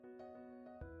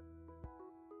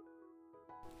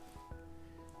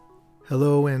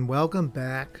Hello and welcome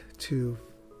back to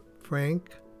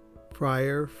Frank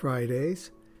Friar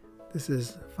Fridays. This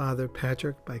is Father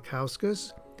Patrick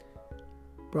Baikauskas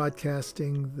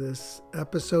broadcasting this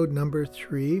episode number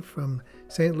 3 from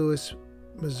St. Louis,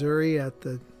 Missouri at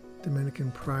the Dominican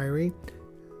Priory,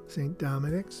 St.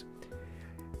 Dominic's.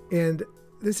 And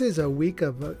this is a week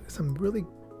of some really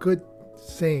good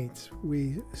saints.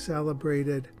 We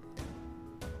celebrated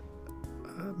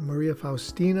Maria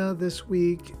Faustina this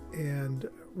week and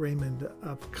Raymond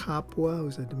of Capua,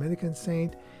 who's a Dominican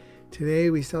saint. Today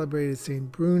we celebrated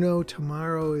St. Bruno.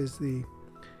 Tomorrow is the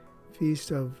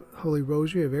Feast of Holy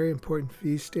Rosary, a very important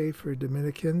feast day for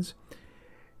Dominicans.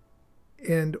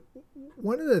 And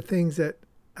one of the things that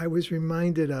I was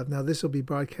reminded of, now this will be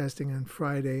broadcasting on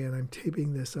Friday, and I'm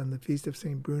taping this on the Feast of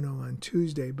St. Bruno on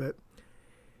Tuesday, but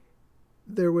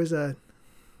there was a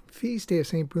feast day of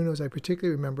St. Bruno's I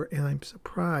particularly remember, and I'm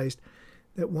surprised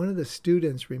that one of the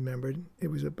students remembered.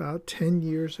 It was about 10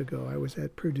 years ago. I was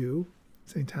at Purdue,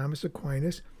 St. Thomas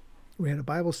Aquinas. We had a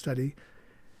Bible study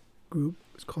group.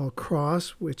 It's called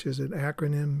CROSS, which is an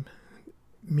acronym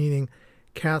meaning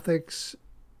Catholics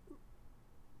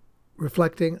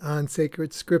Reflecting on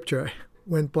Sacred Scripture. I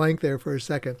went blank there for a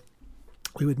second.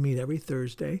 We would meet every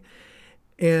Thursday,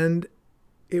 and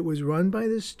it was run by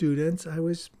the students. I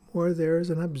was more there as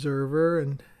an observer,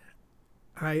 and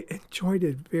I enjoyed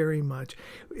it very much.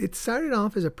 It started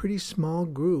off as a pretty small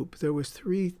group. There was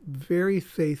 3 very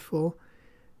faithful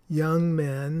young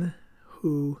men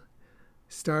who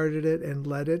started it and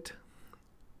led it: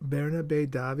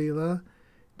 Bernabe Davila,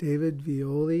 David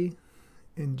Violi,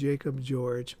 and Jacob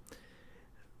George.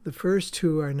 The first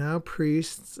 2 are now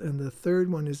priests, and the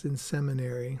third one is in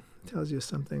seminary. It tells you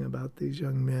something about these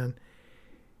young men.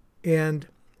 And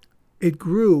it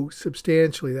grew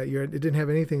substantially that year. It didn't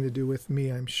have anything to do with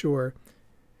me, I'm sure.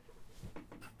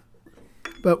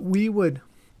 But we would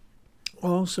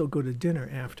also go to dinner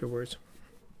afterwards.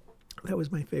 That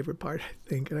was my favorite part, I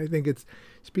think. And I think it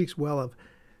speaks well of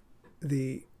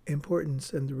the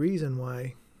importance and the reason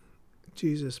why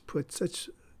Jesus put such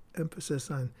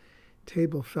emphasis on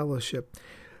table fellowship.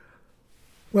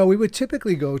 Well, we would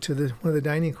typically go to one of the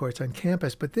dining courts on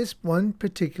campus, but this one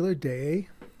particular day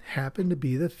happened to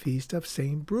be the Feast of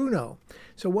St. Bruno.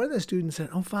 So one of the students said,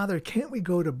 "Oh, Father, can't we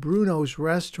go to Bruno's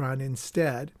restaurant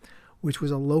instead?" Which was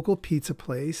a local pizza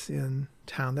place in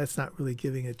town. That's not really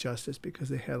giving it justice because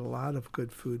they had a lot of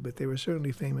good food, but they were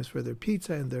certainly famous for their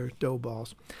pizza and their dough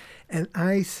balls. And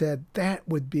I said, that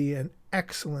would be an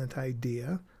excellent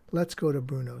idea. Let's go to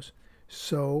Bruno's.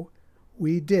 So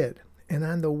we did. And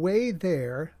on the way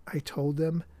there, I told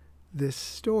them this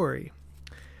story.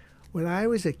 When I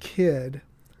was a kid,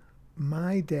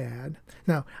 my dad,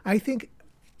 now I think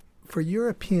for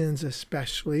Europeans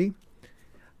especially,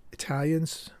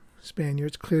 Italians,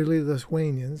 Spaniards, clearly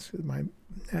Lithuanians,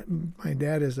 my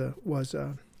dad was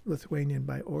a Lithuanian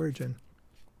by origin.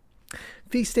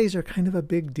 Feast days are kind of a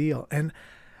big deal, and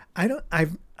I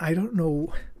don't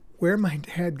know where my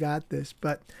dad got this,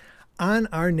 but on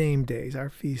our name days, our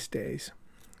feast days,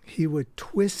 he would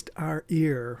twist our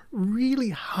ear really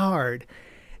hard.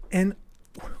 And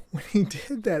when he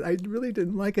did that, I really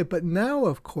didn't like it. But now,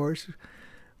 of course,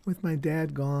 with my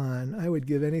dad gone, I would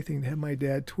give anything to have my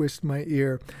dad twist my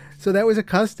ear. So that was a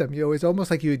custom. You know, it's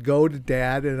almost like you would go to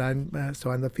Dad, and so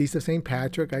on the Feast of St.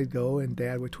 Patrick, I'd go and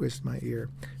Dad would twist my ear.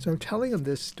 So I'm telling him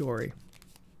this story.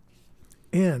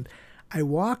 And I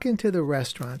walk into the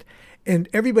restaurant, and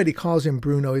everybody calls him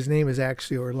Bruno. His name is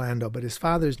actually Orlando, but his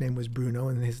father's name was Bruno,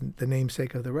 and the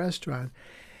namesake of the restaurant.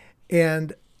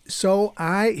 And so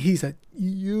he's a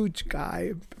huge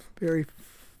guy, very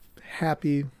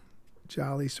happy,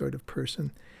 jolly sort of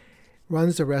person,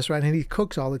 runs the restaurant, and he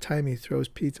cooks all the time. He throws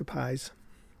pizza pies.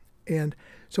 And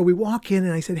so we walk in,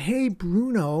 and I said, "Hey,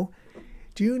 Bruno,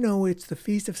 do you know it's the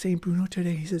Feast of St. Bruno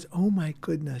today?" He says, "Oh, my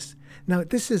goodness." Now,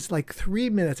 this is like 3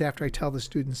 minutes after I tell the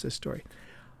students this story.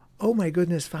 "Oh, my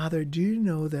goodness, Father, do you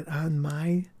know that on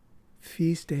my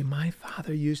feast day, my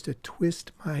father used to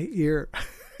twist my ear?"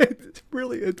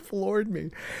 It floored me.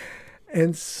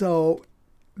 And so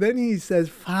then he says,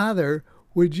 "Father,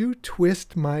 would you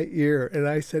twist my ear?" And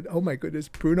I said, "Oh my goodness,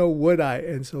 Bruno, would I?"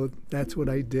 And so that's what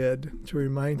I did to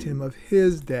remind him of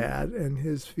his dad and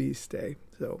his feast day.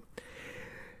 So,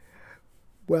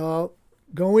 well,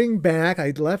 going back,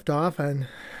 I'd left off on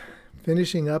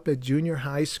finishing up at junior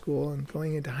high school and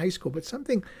going into high school, but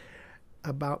something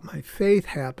about my faith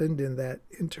happened in that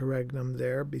interregnum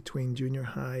there between junior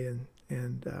high and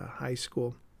high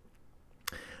school.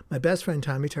 My best friend,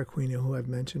 Tommy Tarquino, who I've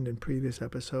mentioned in previous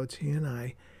episodes, he and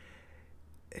I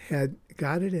had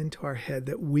got it into our head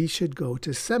that we should go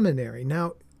to seminary.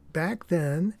 Now, back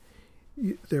then,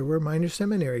 there were minor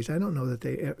seminaries. I don't know that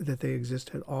they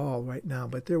exist at all right now,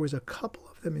 but there was a couple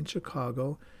of them in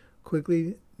Chicago,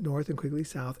 Quigley North and Quigley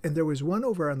South, and there was one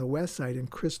over on the west side in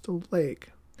Crystal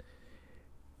Lake.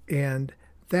 And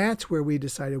that's where we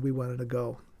decided we wanted to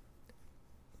go.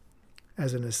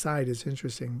 As an aside, it's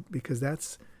interesting because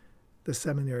that's the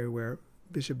seminary where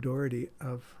Bishop Doherty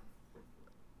of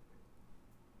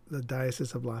the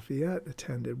Diocese of Lafayette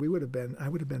attended. I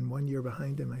would have been 1 year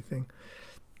behind him, I think.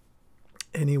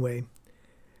 Anyway,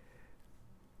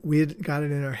 we had got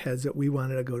it in our heads that we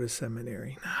wanted to go to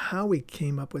seminary. How we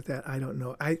came up with that, I don't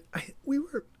know. I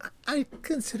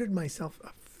considered myself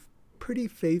a pretty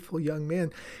faithful young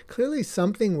man. Clearly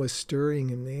something was stirring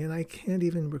in me, and I can't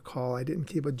even recall. I didn't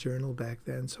keep a journal back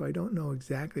then, so I don't know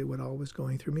exactly what all was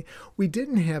going through me. We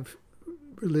didn't have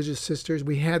religious sisters.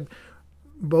 We had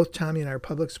both Tommy and our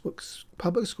public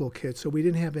school kids, so we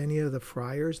didn't have any of the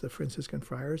friars, the Franciscan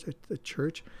friars at the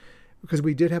church, because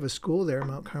we did have a school there,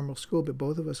 Mount Carmel School, but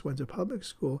both of us went to public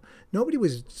school. Nobody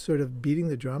was sort of beating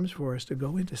the drums for us to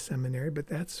go into seminary, but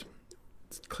that's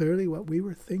clearly what we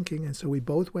were thinking. And so we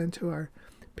both went to our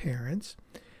parents,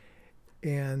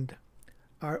 and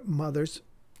our mothers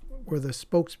were the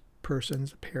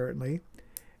spokespersons, apparently.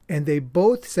 And they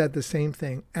both said the same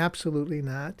thing. Absolutely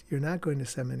not. You're not going to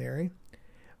seminary.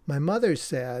 My mother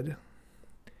said,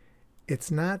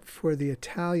 it's not for the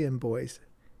Italian boys.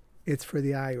 It's for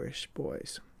the Irish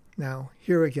boys. Now,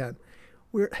 here again,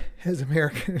 we're as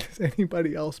American as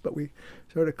anybody else, but we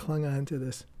sort of clung on to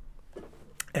this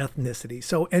ethnicity.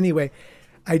 So anyway,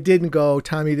 I didn't go,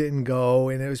 Tommy didn't go,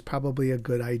 and it was probably a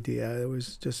good idea. There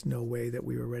was just no way that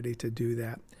we were ready to do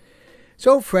that.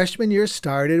 So freshman year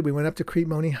started. We went up to Crete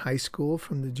Mooney High School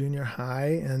from the junior high,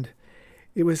 and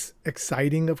it was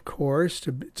exciting, of course,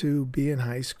 to be in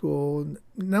high school.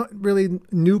 Not really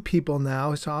new people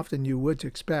now, as often you would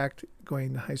expect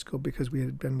going to high school, because we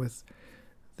had been with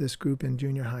this group in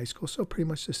junior high school, so pretty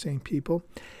much the same people.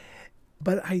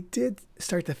 But I did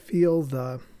start to feel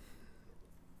the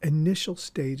initial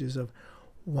stages of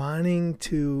wanting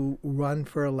to run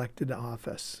for elected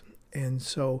office. And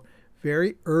so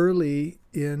very early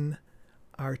in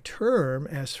our term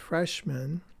as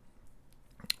freshmen,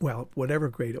 well, whatever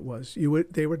grade it was,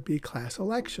 they would be class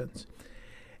elections.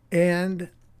 And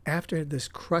after this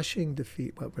crushing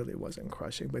defeat, well, it really wasn't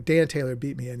crushing, but Dan Taylor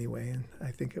beat me anyway, and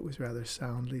I think it was rather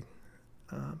soundly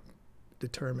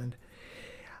determined.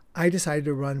 I decided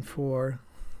to run for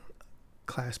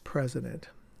class president.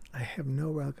 I have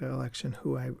no recollection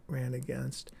who I ran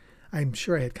against. I'm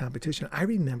sure I had competition. I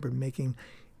remember making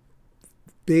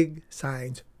big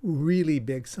signs, really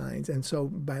big signs. And so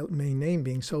by my name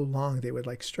being so long, they would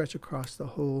like stretch across the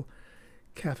whole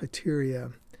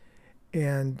cafeteria.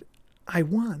 And I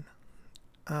won.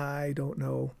 I don't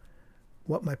know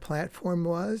what my platform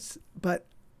was, but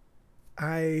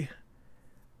I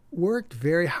worked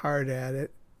very hard at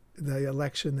it, the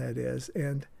election that is.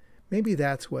 And maybe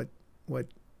that's what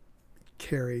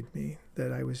carried me,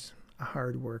 that I was a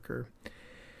hard worker.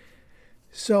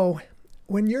 So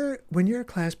when you're a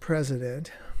class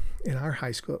president, in our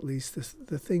high school at least,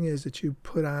 the thing is that you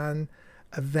put on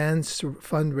events,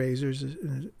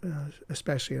 fundraisers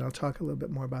especially, and I'll talk a little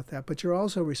bit more about that, but you're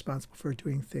also responsible for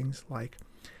doing things like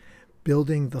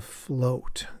building the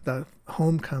float, the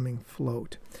homecoming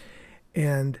float.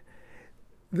 And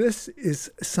this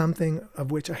is something of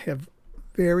which I have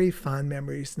very fond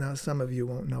memories. Now, some of you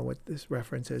won't know what this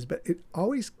reference is, but it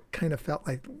always kind of felt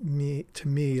like to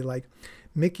me like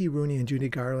Mickey Rooney and Judy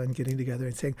Garland getting together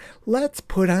and saying, let's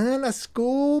put on a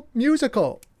school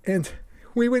musical. And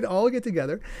we would all get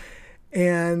together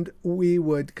and we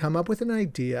would come up with an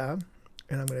idea.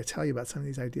 And I'm going to tell you about some of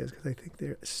these ideas because I think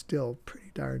they're still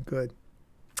pretty darn good.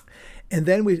 And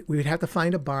then we would have to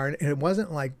find a barn. And it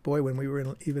wasn't like, boy, when we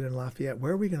were even in Lafayette,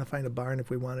 where are we going to find a barn if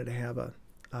we wanted to have a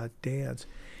dance?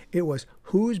 It was,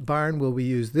 whose barn will we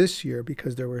use this year?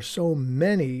 Because there were so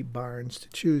many barns to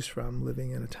choose from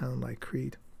living in a town like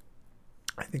Crete.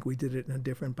 I think we did it in a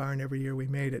different barn every year we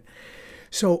made it.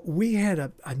 So we had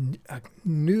a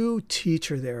new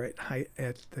teacher there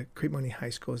at the Crete Mooney High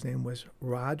School. His name was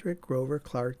Roderick Grover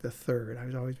Clark III. I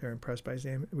was always very impressed by his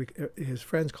name. His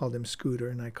friends called him Scooter,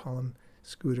 and I call him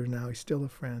Scooter now. He's still a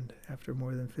friend after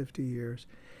more than 50 years.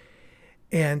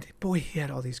 And boy, he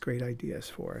had all these great ideas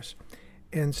for us.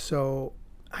 And so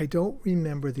I don't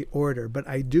remember the order, but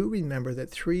I do remember that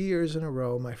 3 years in a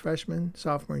row, my freshman,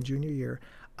 sophomore, and junior year,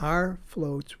 our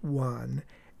floats won,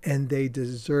 and they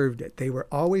deserved it. They were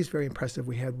always very impressive.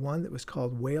 We had one that was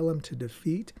called Whale 'em to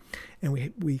Defeat, and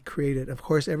we created, of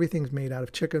course, everything's made out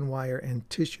of chicken wire and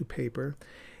tissue paper,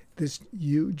 this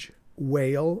huge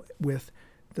whale with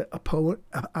the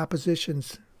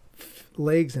opposition's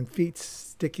legs and feet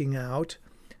sticking out.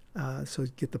 So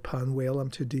get the pun, whale them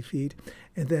to defeat.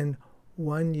 And then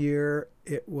one year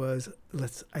it was,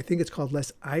 I think it's called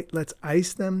let's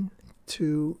ice them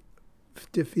to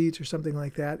defeat or something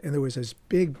like that. And there was this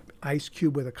big ice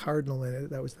cube with a cardinal in it.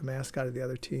 That was the mascot of the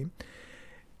other team.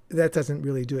 That doesn't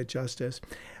really do it justice.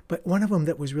 But one of them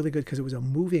that was really good because it was a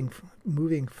moving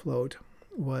float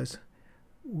was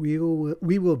we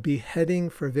will be heading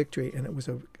for victory. And it was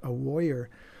a warrior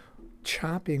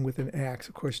chopping with an axe,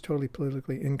 of course, totally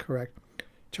politically incorrect,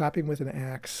 chopping with an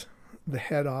axe the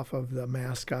head off of the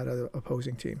mascot of the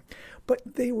opposing team. But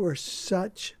they were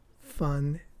such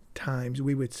fun times.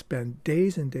 We would spend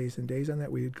days and days and days on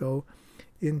that. We would go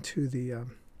into the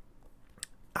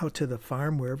out to the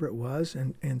farm, wherever it was,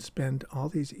 and spend all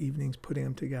these evenings putting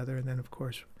them together, and then, of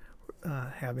course,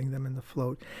 having them in the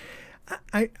float.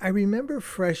 I remember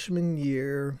freshman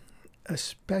year,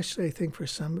 especially, I think, for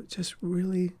some just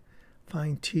really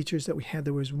fine teachers that we had.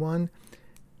 There was one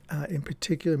in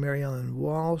particular, Mary Ellen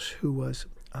Walsh, who was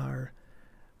our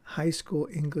high school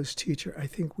English teacher. I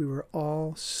think we were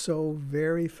all so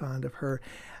very fond of her.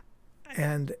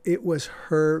 And it was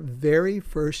her very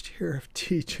first year of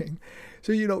teaching.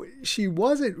 So, she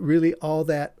wasn't really all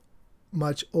that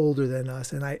much older than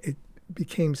us. And it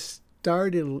became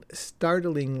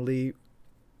startlingly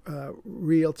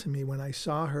real to me when I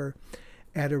saw her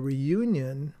at a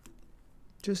reunion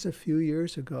just a few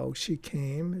years ago. She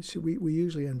came. We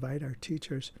usually invite our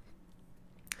teachers.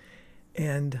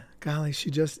 And golly, she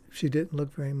didn't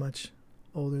look very much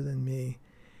older than me.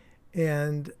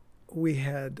 And we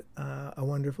had a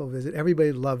wonderful visit.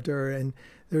 Everybody loved her. And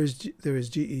there was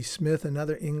G.E. Smith,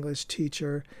 another English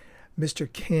teacher,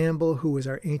 Mr. Campbell, who was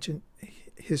our ancient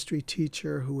history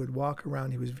teacher, who would walk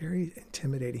around. He was very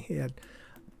intimidating. He had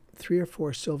 3 or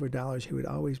 4 silver dollars. He would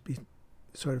always be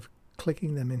sort of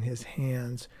clicking them in his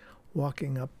hands,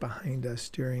 walking up behind us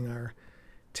during our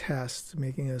tests,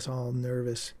 making us all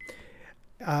nervous.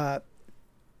 Mrs.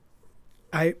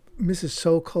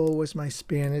 Sokol was my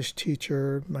Spanish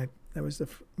teacher. That was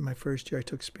my first year. I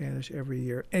took Spanish every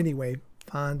year. Anyway,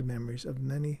 fond memories of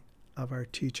many of our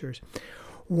teachers.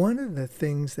 One of the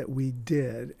things that we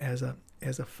did as a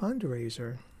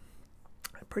fundraiser,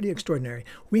 pretty extraordinary.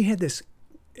 We had this.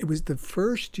 It was the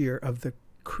first year of the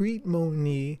Crete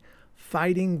Moni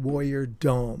Fighting Warrior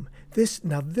Dome. This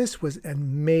was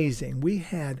amazing. We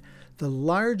had the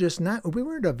largest, we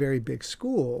weren't a very big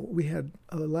school. We had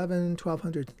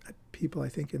 1,200 people, I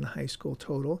think, in the high school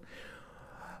total.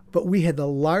 But we had the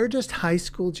largest high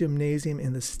school gymnasium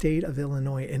in the state of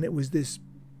Illinois, and it was this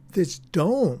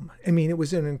dome. I mean, it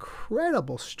was an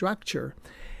incredible structure,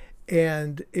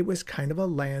 and it was kind of a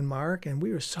landmark, and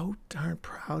we were so darn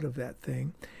proud of that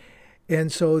thing.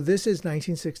 And so this is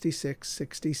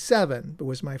 1966-67. It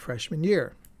was my freshman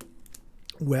year.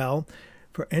 Well,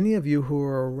 for any of you who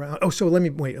are around, so let me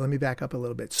back up a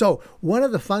little bit. So one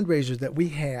of the fundraisers that we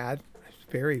had, I'm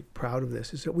very proud of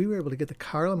this, is that we were able to get the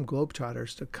Harlem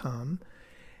Globetrotters to come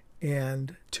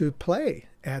and to play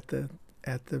at the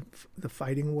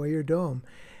Fighting Warrior Dome.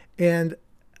 And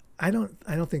I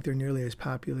don't think they're nearly as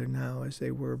popular now as they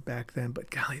were back then,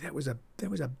 but golly, that was a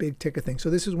big ticket thing.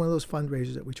 So this is one of those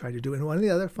fundraisers that we tried to do. And one of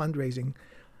the other fundraising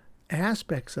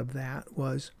aspects of that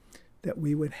was that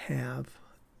we would have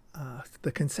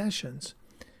the concessions,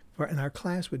 and our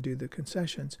class would do the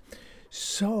concessions.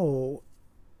 So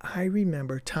I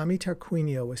remember Tommy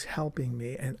Tarquinio was helping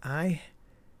me, and I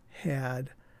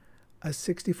had a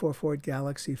 64 Ford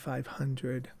Galaxy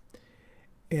 500,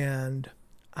 and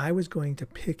I was going to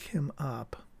pick him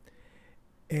up,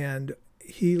 and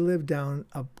he lived down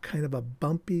a kind of a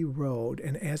bumpy road.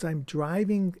 And as I'm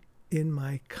driving in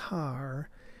my car,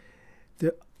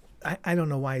 I don't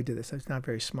know why I did this. I was not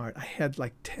very smart. I had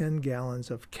like 10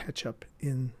 gallons of ketchup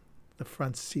in the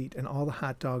front seat, and all the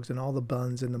hot dogs and all the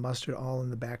buns and the mustard all in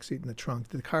the back seat in the trunk.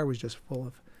 The car was just full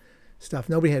of stuff.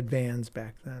 Nobody had vans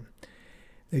back then.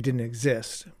 They didn't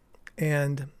exist.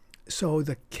 And so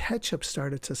the ketchup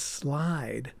started to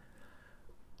slide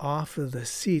off of the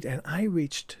seat, and I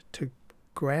reached to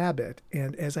grab it.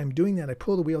 And as I'm doing that, I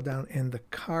pull the wheel down, and the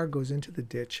car goes into the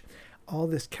ditch. All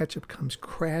this ketchup comes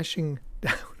crashing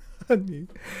down on me.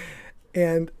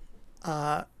 And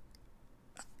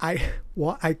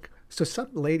so some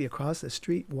lady across the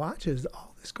street watches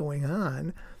all this going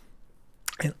on,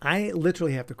 and I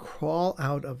literally have to crawl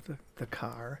out of the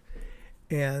car.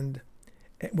 And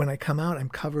when I come out, I'm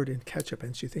covered in ketchup,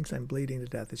 and she thinks I'm bleeding to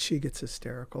death, and she gets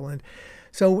hysterical. And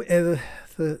so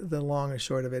the long and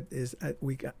short of it is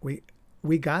we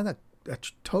got a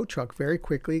tow truck very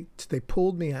quickly. They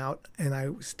pulled me out, and I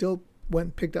still went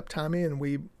and picked up Tommy, and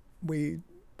we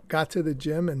got to the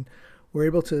gym and were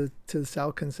able to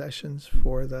sell concessions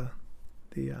for the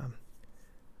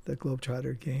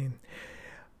Globetrotter game.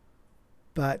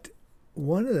 But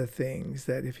one of the things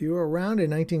that if you were around in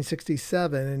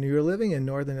 1967 and you were living in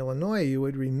northern Illinois, you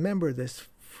would remember this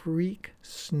freak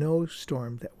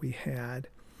snowstorm that we had.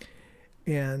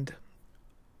 And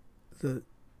the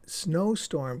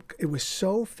snowstorm, it was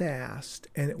so fast,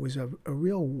 and it was a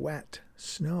real wet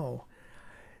snow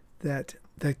that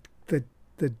the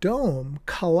dome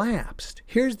collapsed.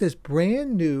 Here's this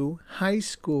brand new high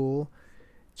school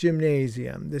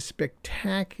gymnasium, this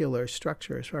spectacular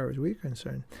structure as far as we're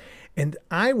concerned. And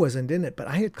I wasn't in it, but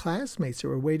I had classmates that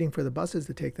were waiting for the buses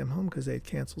to take them home because they had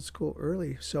canceled school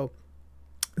early. So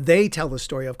they tell the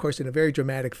story, of course, in a very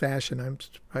dramatic fashion. I'm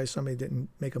surprised somebody didn't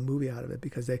make a movie out of it,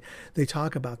 because they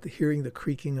talk about hearing the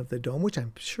creaking of the dome, which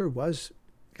I'm sure was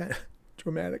kind of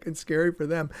dramatic and scary for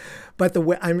them. But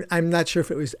I'm not sure if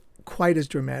it was quite as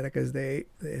dramatic as they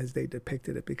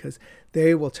depicted it, because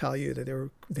they will tell you that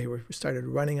they were started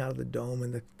running out of the dome,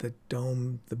 and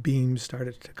the beams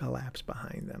started to collapse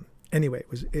behind them. Anyway,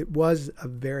 it was a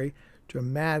very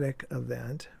dramatic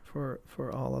event for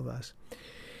all of us.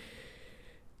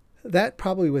 That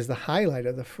probably was the highlight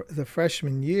of the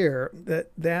freshman year.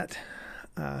 That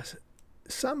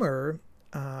summer,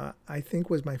 I think,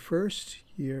 was my first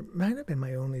year. Might have been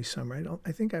my only summer.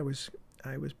 I think I was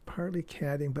partly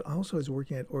caddying, but also I was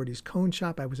working at Orty's Cone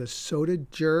Shop. I was a soda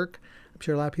jerk. I'm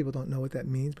sure a lot of people don't know what that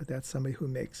means, but that's somebody who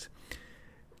makes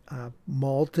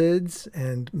malteds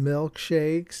and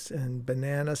milkshakes and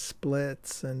banana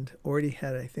splits. And Orty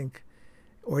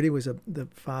was the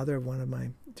father of one of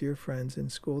my dear friends in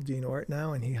school, Dean Ort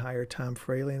now, and he hired Tom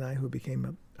Fraley and I, who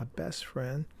became a best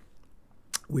friend.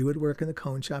 We would work in the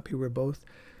cone shop. We were both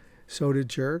soda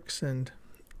jerks, and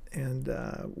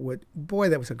that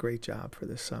was a great job for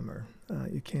the summer.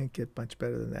 You can't get much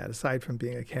better than that, aside from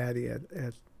being a caddy at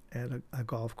a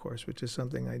golf course, which is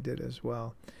something I did as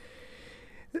well.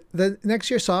 The next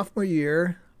year, sophomore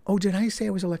year, did I say I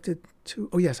was elected to?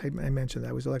 Oh, yes, I mentioned that.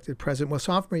 I was elected president. Well,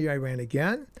 sophomore year, I ran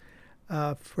again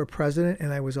for president,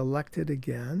 and I was elected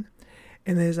again.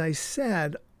 And as I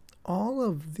said, all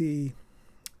of the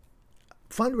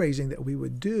fundraising that we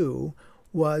would do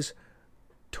was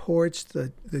towards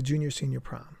the junior-senior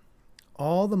prom.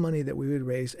 All the money that we would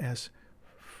raise as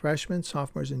freshmen,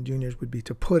 sophomores, and juniors would be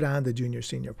to put on the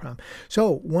junior-senior prom.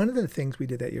 So one of the things we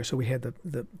did that year, so we had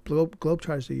the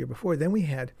Globetrotters the year before. Then we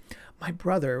had, my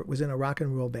brother was in a rock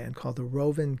and roll band called the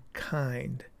Rovin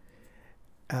Kind.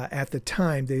 At the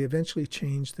time, they eventually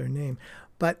changed their name.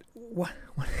 But one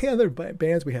of the other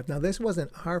bands we have, now this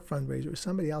wasn't our fundraiser, it was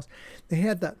somebody else. They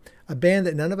had a band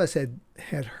that none of us had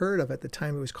heard of at the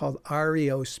time. It was called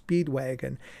REO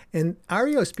Speedwagon. And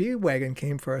REO Speedwagon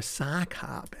came for a sock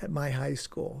hop at my high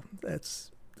school.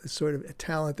 That's the sort of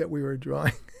talent that we were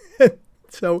drawing.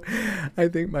 So I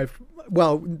think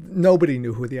nobody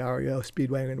knew who the REO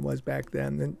Speedwagon was back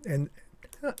then. And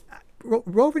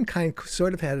Rovin Kind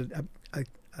sort of had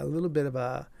a little bit of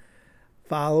a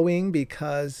following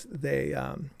because they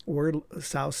were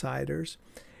Southsiders.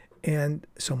 And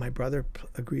so my brother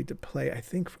agreed to play. I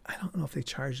don't know if they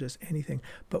charged us anything,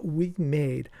 but we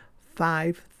made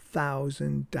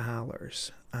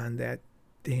 $5,000 on that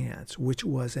dance, which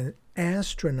was an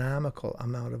astronomical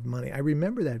amount of money. I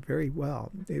remember that very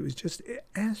well. It was just an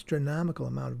astronomical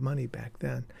amount of money back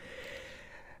then.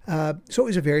 So it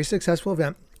was a very successful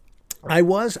event. I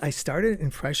started in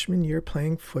freshman year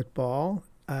playing football,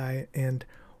 and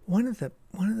one of the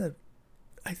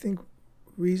I think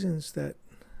reasons that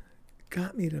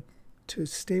got me to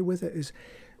stay with it is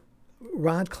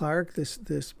Rod Clark,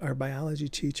 this our biology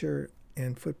teacher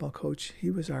and football coach.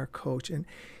 He was our coach, and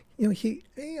I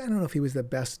don't know if he was the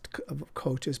best of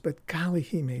coaches, but golly,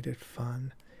 he made it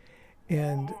fun,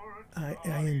 and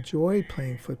I enjoyed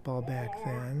playing football back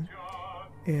then.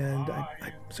 And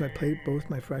so I played both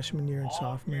my freshman year and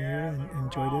sophomore year and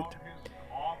enjoyed it.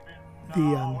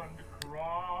 The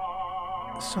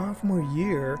sophomore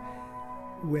year,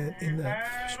 when in the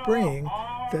spring,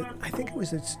 I think it was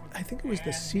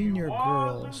the senior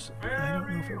girls. I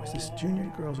don't know if it was the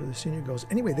junior girls or the senior girls.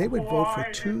 Anyway, they would vote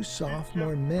for 2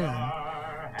 sophomore men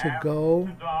to go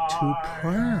to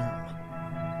prom.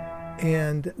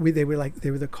 And they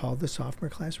were called the sophomore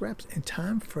class reps. And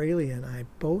Tom Fraley and I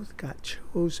both got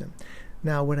chosen.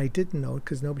 Now, what I didn't know,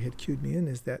 because nobody had cued me in,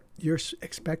 is that you're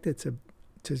expected to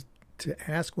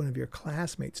ask one of your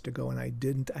classmates to go, and I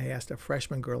didn't. I asked a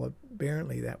freshman girl.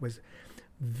 Apparently, that was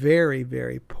very,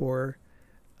 very poor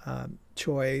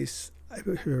choice.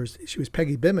 she was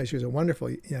Peggy Bimma. She was a wonderful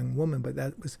young woman, but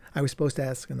I was supposed to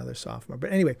ask another sophomore.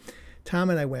 But anyway, Tom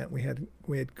and I went. We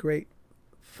had great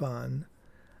fun.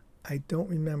 I don't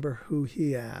remember who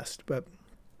he asked, but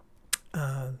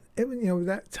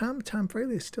that Tom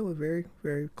Fraley is still a very,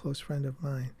 very close friend of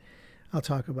mine. I'll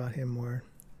talk about him more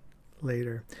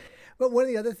later. But one of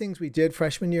the other things we did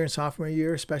freshman year and sophomore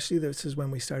year, especially, this is when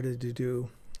we started to do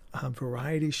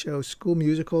variety shows, school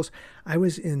musicals. I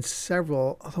was in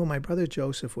several, although my brother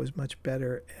Joseph was much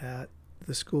better at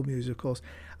the school musicals.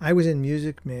 I was in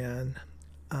Music Man,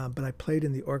 but I played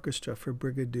in the orchestra for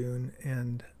Brigadoon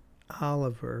and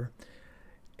Oliver.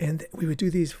 And we would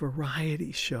do these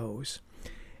variety shows.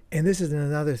 And this is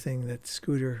another thing that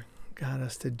Scooter got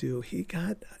us to do. He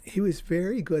was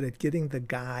very good at getting the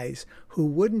guys who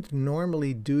wouldn't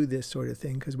normally do this sort of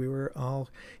thing, because we were all,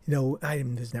 I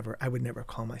would never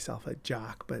call myself a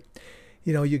jock, but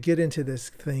you get into this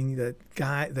thing that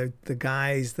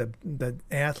the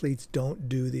athletes don't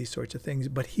do these sorts of things,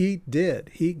 but he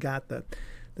did. He got the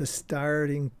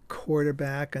starting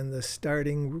quarterback and the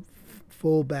starting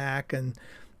fullback and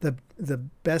the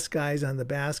best guys on the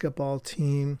basketball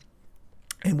team.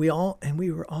 And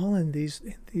we were all in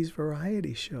these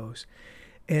variety shows,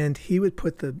 and he would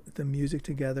put the music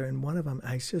together. And one of them,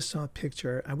 I just saw a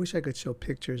picture. I wish I could show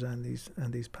pictures on these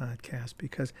podcasts,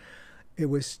 because it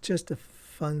was just a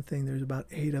fun thing. There's about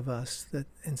 8 of us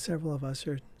and several of us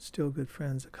are still good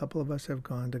friends. A couple of us have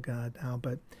gone to God now,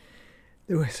 but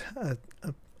there was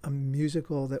a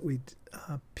musical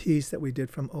piece that we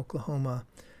did from Oklahoma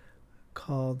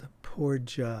called Poor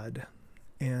Judd,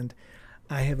 and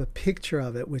I have a picture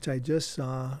of it, which I just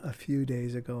saw a few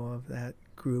days ago, of that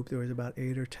group. There was about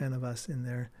 8 or 10 of us in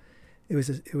there. It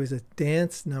was a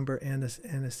dance number and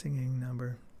a singing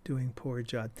number doing Poor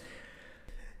Judd.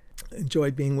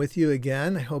 Enjoyed being with you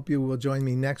again. I hope you will join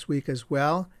me next week as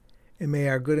well. And may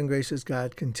our good and gracious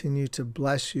God continue to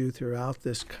bless you throughout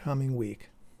this coming week.